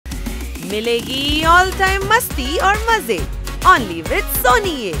मिलेगी all time मस्ती और मजे ओनली विद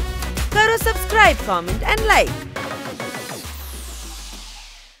सोनी। करो सब्सक्राइब, कमेंट एंड लाइक।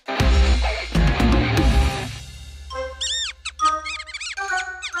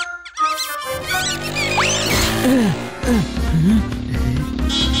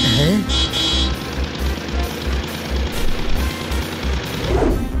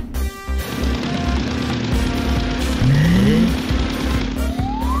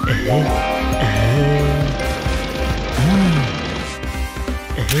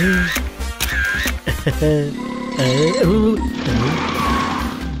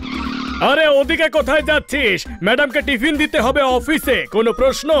 আরে ওদিকে কোথায় যাচ্ছিস? ম্যাডামকে টিফিন দিতে হবে অফিসে। কোনো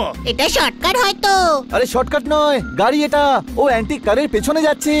প্রশ্ন? এটা শর্টকাট হয়তো। আরে শর্টকাট নয়, গাড়ি এটা। ও অ্যান্টিক কারের পেছনে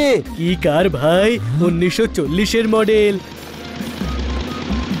যাচ্ছে। কি কার ভাই? 1940 এর মডেল।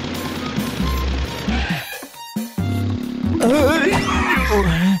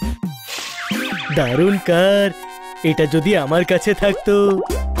 দারুণ কার। এটা যদি আমার কাছে থাকতো।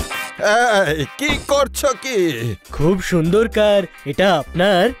 কি করছো কি? খুব সুন্দর কার। এটা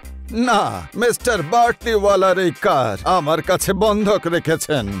আপনার? না, মিস্টার বার্টলিওয়ালার এই কার আমার কাছে বন্ধক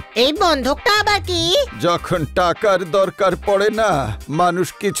রেখেছেন। এই বন্ধকটা আবার কি? যখন টাকার দরকার পড়ে না, মানুষ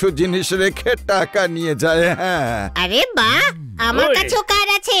কিছু জিনিস রেখে টাকা নিয়ে যায়। হ্যাঁ। আরে বাহ, আমার কাছেও কার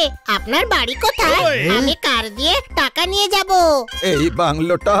আছে। আপনার বাড়ি কোথায়? আমি কার দিয়ে টাকা নিয়ে যাব। এই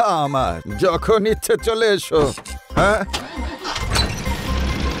বাংলোটা আমার, যখন ইচ্ছে চলে এসো। হ্যাঁ।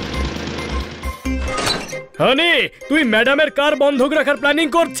 হানি, তুই ম্যাডামের কার বন্ধক রাখার প্ল্যানিং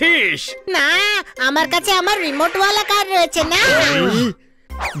করছিস? না, আমার কাছে আমার রিমোট ওয়ালা কার রয়েছে না।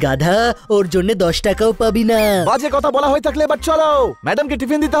 গাধা, ওর জন্য 10 টাকাও পাবি না। বাজে কথা বলা হয়ে থাকলে এবার চলো, ম্যাডামকে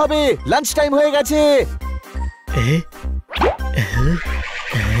টিফিন দিতে হবে। লাঞ্চ টাইম হয়ে গেছে।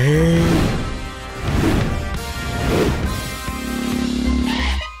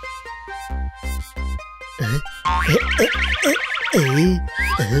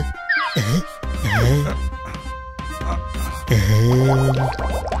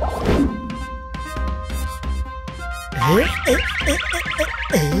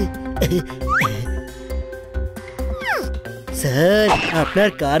 স্যার, আপনার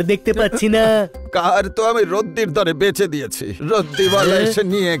কার দেখতে পাচ্ছি না। কার তো আমি রদ্দির দরে বেচে দিয়েছি। রদ্দিওয়ালা এসে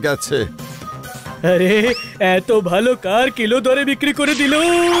নিয়ে গেছে। আরে, এত ভালো কার কিলো দরে বিক্রি করে দিল।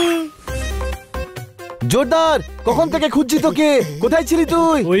 জোরদার, কখন থেকে খুঁজছি তোকে। কোথায় ছিলি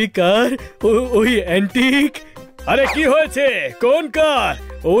তুই? ওই কার, ওই অ্যান্টিক। আরে কি হয়েছে? কোন কার?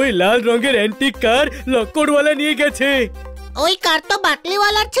 ওই লাল রঙের অ্যান্টিক কার লক্কড়ওয়ালা নিয়ে গেছে। ওই কার তো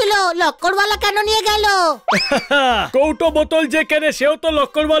বাটলিওয়ালার ছিল, লক্কড়ওয়ালা কেন নিয়ে গেল? কৌটো বোতল যে কেনে সেও তো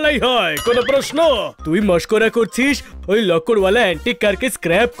লক্কড়ওয়ালাই হয়। কোনো প্রশ্ন? তুই মস্করা করছিস? ওই লক্কড়ওয়ালা অ্যান্টিক কারকে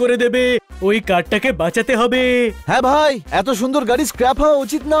স্ক্র্যাপ করে দেবে। ওই কারটাকে বাঁচাতে হবে। হ্যাঁ ভাই, এত সুন্দর গাড়ি স্ক্র্যাপ হওয়া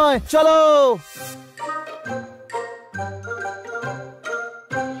উচিত নয়। চলো।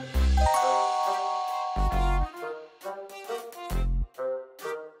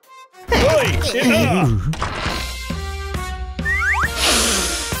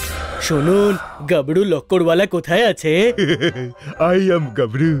 শুনুন, গাবড়ু লক্কড়ওয়ালা কোথায় আছে? I am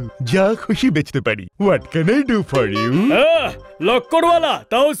গাবড়ু, যা খুশি বেচতে পারি। What can I do for you? লক্কড়ওয়ালা,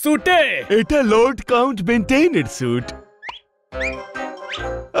 তাও সুটে। এটা লর্ড কাউন্ট বেন্টেইনের স্যুট।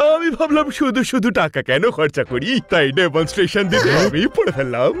 আমি ভাবলাম শুধু শুধু টাকা কেন খরচা করি, তাই ডেমনস্ট্রেশন দিতে আমি পড়ে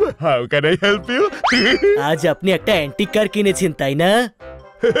ফেললাম। How can I help you? আজ আপনি একটা অ্যান্টিক কার কিনেছেন, তাই না?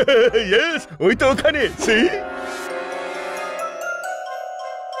 Yes, ওই তো ওখানে। See?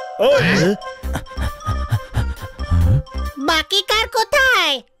 বাকি কার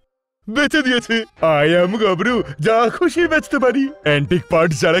কোথায়? বেচে দিয়েছে। I am গাবড়ু, যা খুশি বেচতে পারি। অ্যান্টিক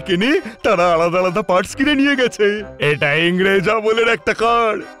পার্টস যারা কেনে তারা আলাদা আলাদা পার্টস কিনে নিয়ে গেছে। এটা ইংরেজ আমলের একটা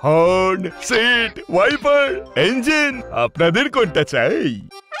কার। Horn, seat, wiper, engine. আপনাদের কোনটা চাই?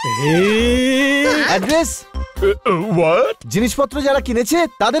 অ্যাড্রেস? হোয়াট? জিনিসপত্র যারা কিনেছে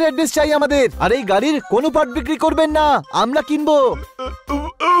তাদের অ্যাড্রেস চাই আমাদের। আর এই গাড়ির কোনো পার্ট বিক্রি করবেন না, আমরা কিনবো।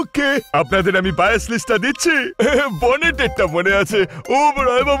 ওকে, আপনাদের আমি বায়াস লিস্টটা দিচ্ছি। বনেটেরটা মনে আছে,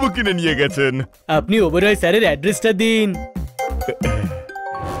 ওবরায় বাবু কিনে নিয়ে গেছেন। আপনি ওবরায় স্যারের অ্যাড্রেসটা দিন।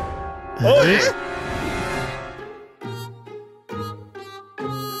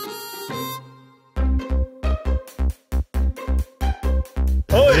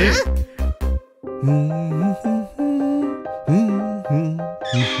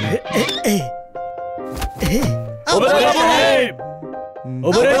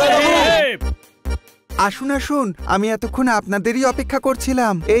 আসুন আসুন, আমি এতক্ষণ আপনাদেরই অপেক্ষা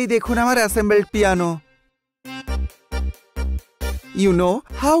করছিলাম। এই দেখুন আমার assembled piano. You know,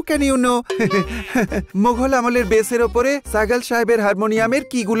 how can you know? Mughal আমলের বেসের ওপরে সাগাল সাহেবের হারমোনিয়ামের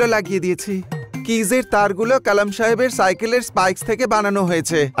কিগুলো লাগিয়ে দিয়েছি। কিজের তারগুলো কালাম সাহেবের সাইকেলের স্পাইকস থেকে বানানো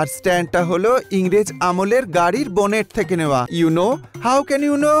হয়েছে, আর স্ট্যান্ডটা হলো ইংরেজ আমলের গাড়ির বোনেট থেকে নেওয়া। You know, how can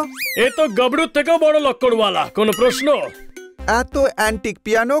you know? এ তো গাবড়ুর থেকেও বড় লক্কড়ওয়ালা, কোনো প্রশ্ন? এত অ্যান্টিক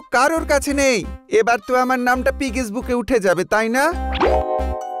পিয়ানো কারোর কাছে নেই। এবার তো আমার নামটা পিগিস বুকে উঠে যাবে, তাই না?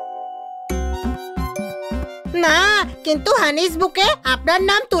 না, কিন্তু হানিস বুকে আপনার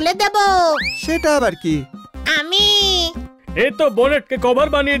নাম তুলে দেব। সেটা আবার কি? আমি এ তো বোনেটকে কভার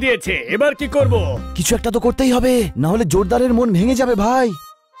বানিয়ে দিয়েছে, এবার কি করব? কিছু একটা তো করতেই হবে, না হলে জোরদারের মন ভেঙে যাবে ভাই।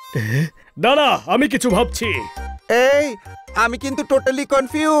 দাঁড়া, আমি কিছু ভাবছি। এই, আমি কিন্তু টোটালি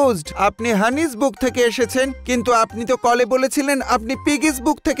কনফিউজড। আপনি হানিস বুক থেকে এসেছেন, কিন্তু আপনি তো কলে বলেছিলেন আপনি পিগিস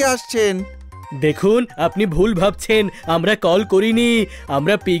বুক থেকে আসছেন। দেখুন, আপনি ভুল ভাবছেন, আমরা কল করিনি,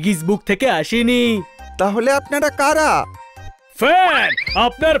 আমরা পিগিস বুক থেকে আসিনি। তাহলে আপনারা কারা? ফ্যান,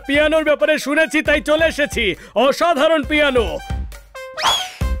 আপনার পিয়ানোর ব্যাপারে শুনেছি তাই চলে এসেছি। অসাধারণ পিয়ানো,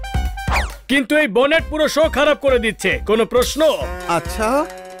 কিন্তু এই বনেট পুরো শো খারাপ করে দিচ্ছে। কোনো প্রশ্ন? আচ্ছা,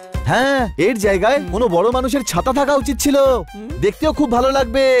 হ্যাঁ, এর জায়গায় কোনো বড় মানুষের ছাতা থাকা উচিত ছিল, দেখতেও খুব ভালো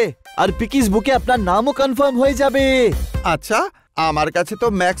লাগবে, আর পিকিস বুকে আপনার নামও কনফার্ম হয়ে যাবে। আচ্ছা, আমার কাছে তো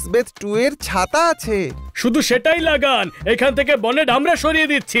ম্যাক্স বেথ 2 এর ছাতা আছে। শুধু সেটাই লাগান, এখান থেকে বনেট আমরা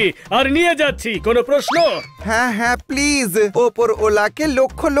সরিয়ে দিচ্ছি আর নিয়ে যাচ্ছি। কোনো প্রশ্ন? হ্যাঁ হ্যাঁ, প্লিজ। ওপর ওলাকে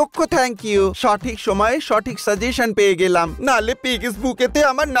লক্ষ লক্ষ থ্যাংক ইউ। সঠিক সময়ে সঠিক সাজেশন পেয়ে গেলাম, নালে পিগিস বুকেতে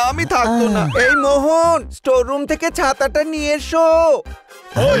আমার নামই থাকতো না। এই মোহন, স্টোর রুম থেকে ছাতাটা নিয়ে এসো।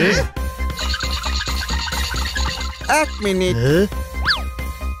 এক minute,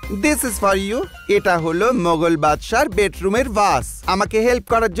 this is for you. এটা হলো মোগল বাদশার বেডরুমের ভাস। আমাকে হেল্প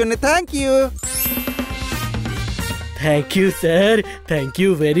করার জন্য thank you. Thank you sir, thank you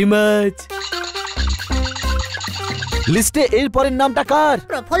very much. লিস্টে এর পরের নামটা কার?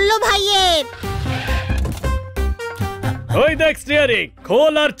 প্রফুল্ল ভাইয়ের। ওই দেখ স্টিয়ারিং,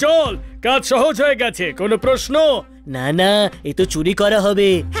 খোল আর চল, কাজ সহজ হয়ে গেছে। কোনো প্রশ্ন? না না, এ তো চুরি করা হবে।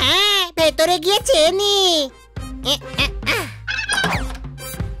 হ্যাঁ, ভেতরে গিয়ে চেয়ে নি।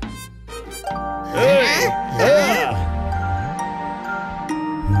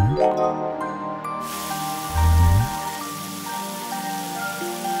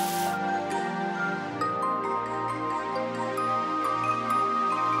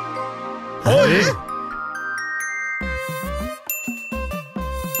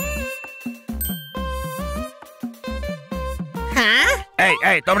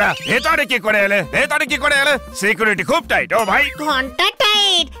 এই তোমরা ভেতরে কি করে এলে? ভেতরে কি করে এলে? সিকিউরিটি খুব টাইট। ও ভাই, ঘন্টা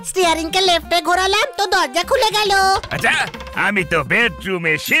টাইট। স্টিয়ারিং কে লেফটে ঘোরালাম তো দরজা খুলে গেল। আচ্ছা, আমি তো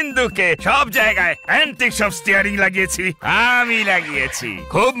বেডরুমে, সিন্ধুকে, সব জায়গায় অ্যান্টিক সব স্টিয়ারিং লাগিয়েছি। আমি লাগিয়েছি,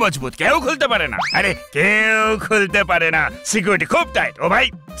 খুব মজবুত, কেউ খুলতে পারে না। আরে কেউ খুলতে পারে না, সিকিউরিটি খুব টাইট। ও ভাই,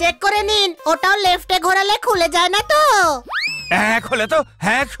 চেক করে নিন, ওটাও লেফটে ঘোরালে খুলে যায় না তো? হ্যাঁ খুলে তো,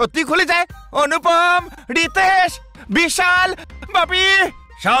 হ্যাঁ সত্যি খুলে যায়। অনুপম, রিতেশ, বিশাল, বাপি,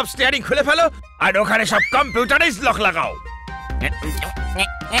 সব স্টিয়ারিং খুলে ফেলো আর ওখানে সব কম্পিউটারাইজ লক লাগাও।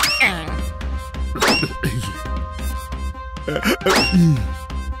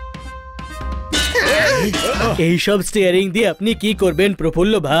 এইসব স্টিয়ারিং দিয়ে আপনি কি করবেন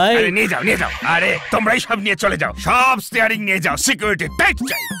প্রফুল্ল ভাই? আরে নিয়ে যাও, নিয়ে যাও। আরে তোমরাই সব নিয়ে চলে যাও, সব স্টিয়ারিং নিয়ে যাও। সিকিউরিটি টাইট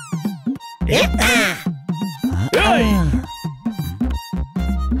চাই।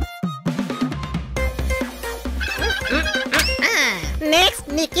 নেক্সট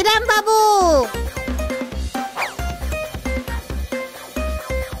নিকিরাম বাবু।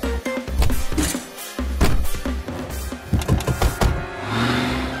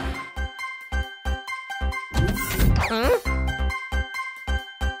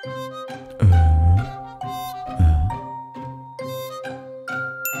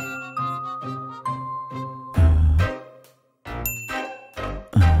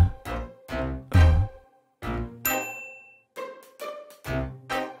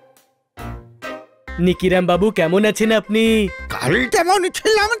 নিকিরাম বাবু, কেমন আছেন আপনি? কাল যেমন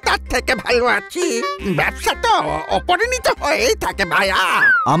ছিলাম তার থেকে ভালো আছি। ব্যবসা তো অপরিণত হয়েই থাকে ভাইয়া।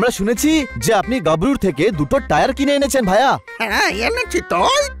 আমরা শুনেছি যে আপনি গাবরুর থেকে দুটো টায়ার কিনে এনেছেন ভাইয়া। হ্যাঁ, এনেছি তো।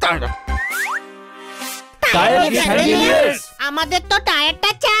 আমাদের তো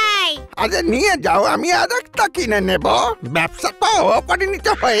টায়ারটা চাই। আরে নিয়ে যাও, আমি আর একটা কিনে নেব। ব্যবসা তো অপরিণত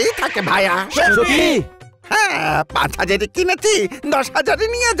হয়েই থাকে ভাইয়া। সত্যি? হ্যাঁ, 5,000 কিনেছি, 10,000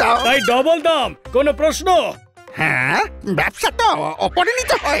 নিয়ে যাও। তাই ডবল দাম? কোনো প্রশ্ন? হ্যাঁ, ব্যবসা তো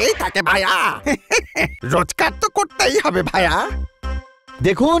অপরিণত হয়েই থাকে ভাইয়া। রোজগার তো করতেই হবে ভাইয়া।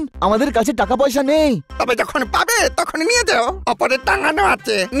 দেখুন, আমাদের কাছে টাকা পয়সা নেই। তবে যখন পাবে তখন নিয়ে যাও। অপরের টাঙানো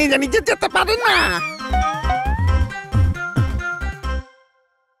আছে, নিজে নিজে যেতে পারে না।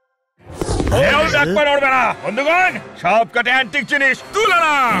 কেউ দেখবার উঠবে না বন্ধুগণ, সব কটা অ্যান্টিক জিনিস তুলে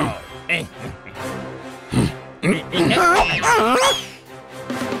নাও।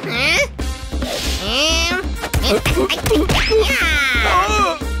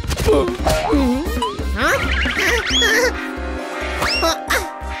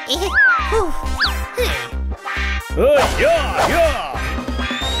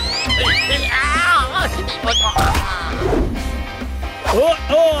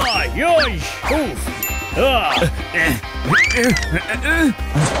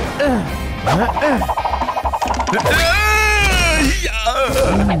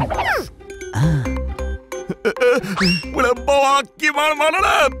 কি মার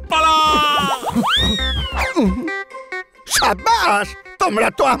মারা পালা। সাবাস, তোমরা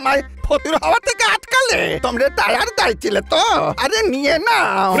তো আমায় ফতুর হাওয়া থেকে আটকালে। তোমরা টায়ার দাইছিলে তো, আরে নিয়ে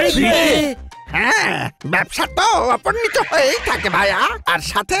নাও। হ্যাঁ, ব্যবসা তো অপরিণত হয়েই থাকে ভাইয়া। আর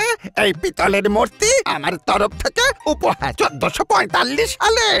সাথে এই পিতলের মূর্তি আমার তরফ থেকে উপহার 1445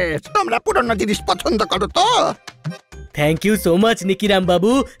 সালে। তোমরা পুরনো জিনিস পছন্দ করো তো? Thank you so much নিকিরাম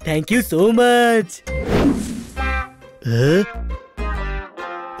Babu, thank you so much.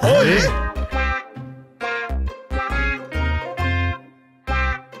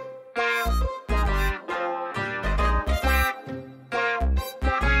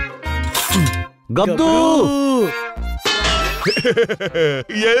 গব্দু,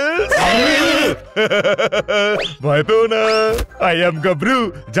 ভয় পেও না, আই এম গবরু,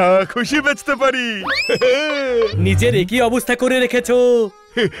 যা খুশি বেচতে পারি। নিজের একই অবস্থা করে রেখেছো।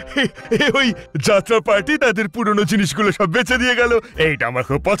 ওই যাত্রা পার্টি তাদের পুরনো জিনিসগুলো সব বেচে দিয়ে গেল, এইটা আমার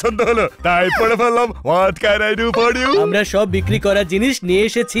খুব পছন্দ হলো, তাই পড়ে ফেললাম। What can I do for you? আমরা সব বিক্রি করা জিনিস নিয়ে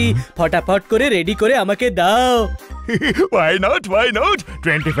এসেছি, ফটাফট করে রেডি করে আমাকে দাও। Why not?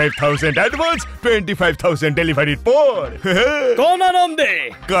 25,000 advance, 25,000 ডেলিভারির পর। কোন আনন্দে?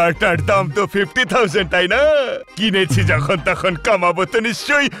 কার্টার দাম তো 50,000, তাই না? কিনেছি যখন তখন কামাবো তো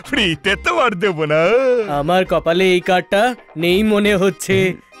নিশ্চয়ই, ফ্রিতে তো আর দেবো না। আমার কপালে এই কার্ডটা নেই মনে হচ্ছে।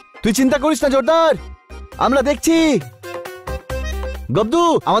 তুই চিন্তা করিস না জোরদার, আমরা দেখছি। গব্দু,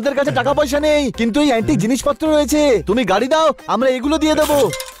 আমাদের কাছে টাকা পয়সা নেই, কিন্তু এই অ্যান্টিক জিনিসপত্র রয়েছে। তুমি গাড়ি দাও, আমরা এগুলো দিয়ে দেবো।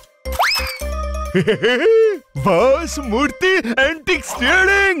 বাস, মূর্তি, অ্যান্টিক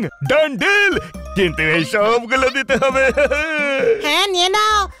স্টিয়ারিং, ডান ডিল। কিন্তু এই সবগুলো দিতে হবে। হ্যাঁ, নিয়ে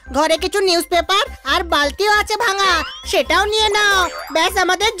নাও। ঘরে কিছু নিউজ পেপার আর বালতিও আছে ভাঙা, সেটাও নিয়ে নাও। ব্যাস,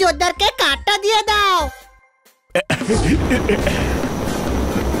 আমাদের জোরদারকে কার্ডটা দিয়ে দাও।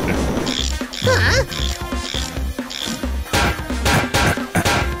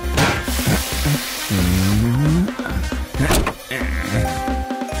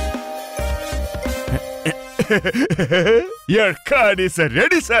 Your card is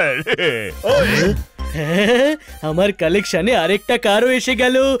ready, sir. আমার কালেকশনে আরেকটা কারও এসে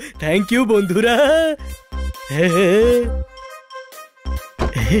গেল। থ্যাংক ইউ বন্ধুরা।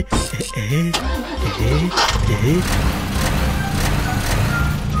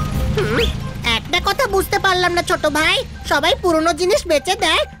 একটা কথা বুঝতে পারলাম না ছোট ভাই, সবাই পুরনো জিনিস বেচে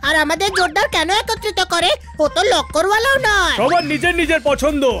দেয় আর আমাদের জোরদার কেন একত্রিত করে? ও তো লক্করওয়ালাও নয়। সবার নিজের নিজের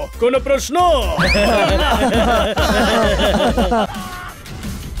পছন্দ, কোনো প্রশ্ন?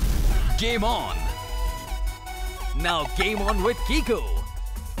 Game on. Now game on with Kicko.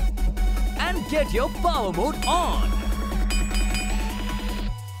 And get your power mode on.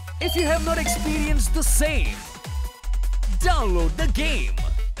 If you have not experienced the same, download the game.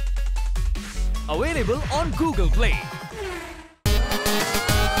 Available on Google Play.